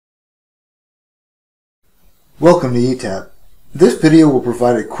Welcome to ETAP. This video will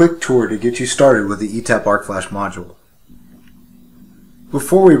provide a quick tour to get you started with the ETAP Arc Flash module.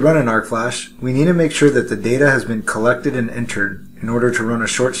 Before we run an Arc Flash, we need to make sure that the data has been collected and entered in order to run a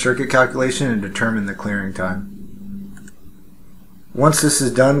short circuit calculation and determine the clearing time. Once this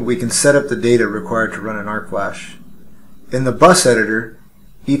is done, we can set up the data required to run an Arc Flash. In the bus editor,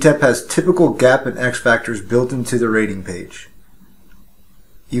 ETAP has typical gap and X factors built into the rating page.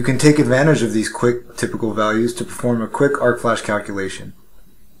 You can take advantage of these quick typical values to perform a quick arc flash calculation.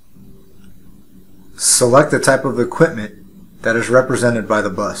 Select the type of equipment that is represented by the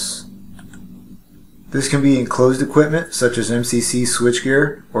bus. This can be enclosed equipment such as MCC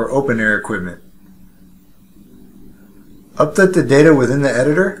switchgear or open air equipment. Update the data within the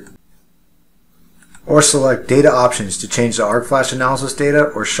editor or select data options to change the arc flash analysis data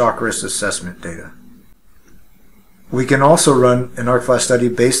or shock risk assessment data. We can also run an arc flash study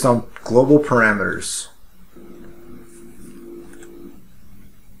based on global parameters.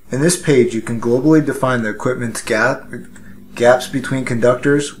 In this page, you can globally define the equipment's gaps between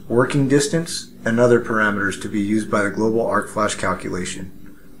conductors, working distance, and other parameters to be used by the global arc flash calculation.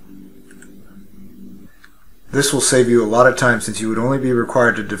 This will save you a lot of time since you would only be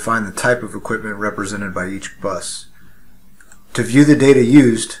required to define the type of equipment represented by each bus. To view the data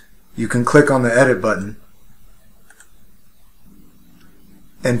used, you can click on the Edit button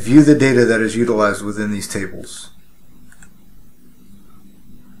and view the data that is utilized within these tables.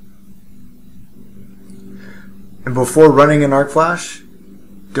 And before running an arc flash,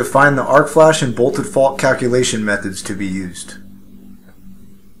 define the arc flash and bolted fault calculation methods to be used.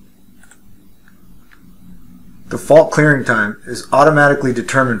 The fault clearing time is automatically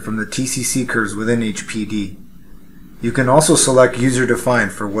determined from the TCC curves within each PD. You can also select user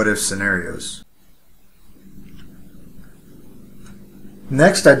defined for what if scenarios.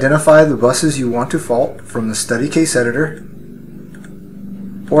 Next, identify the buses you want to fault from the study case editor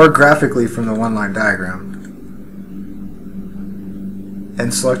or graphically from the one-line diagram,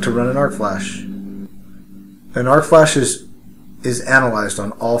 and select to run an arc flash. An arc flash is analyzed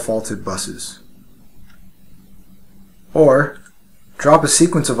on all faulted buses. Or drop a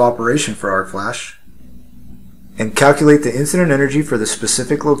sequence of operation for arc flash and calculate the incident energy for the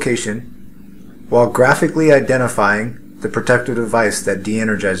specific location while graphically identifying the protective device that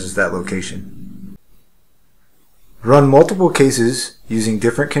de-energizes that location. Run multiple cases using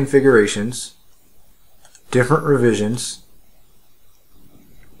different configurations, different revisions,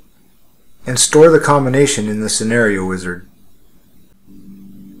 and store the combination in the scenario wizard.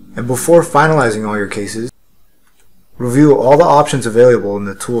 And before finalizing all your cases, review all the options available in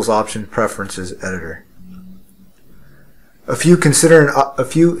the Tools Option Preferences editor. A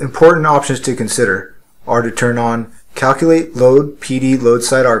few important options to consider are to turn on Calculate Load PD Load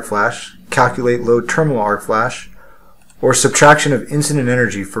Side Arc Flash, Calculate Load Terminal Arc Flash, or subtraction of incident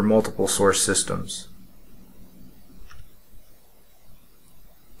energy for multiple source systems.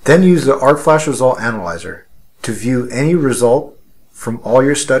 Then use the Arc Flash Result Analyzer to view any result from all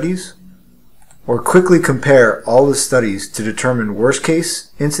your studies or quickly compare all the studies to determine worst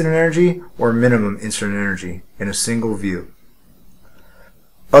case incident energy or minimum incident energy in a single view.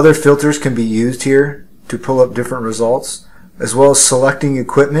 Other filters can be used here to pull up different results, as well as selecting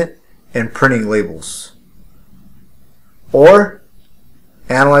equipment and printing labels. Or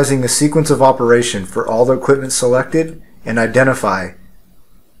analyzing a sequence of operation for all the equipment selected and identify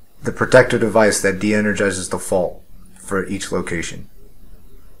the protective device that de-energizes the fault for each location.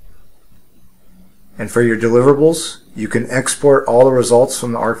 And for your deliverables, you can export all the results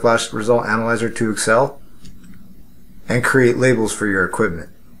from the Arc Flash Result Analyzer to Excel and create labels for your equipment.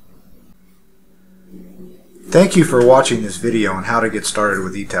 Thank you for watching this video on how to get started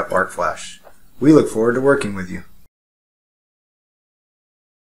with ETAP Arc Flash. We look forward to working with you.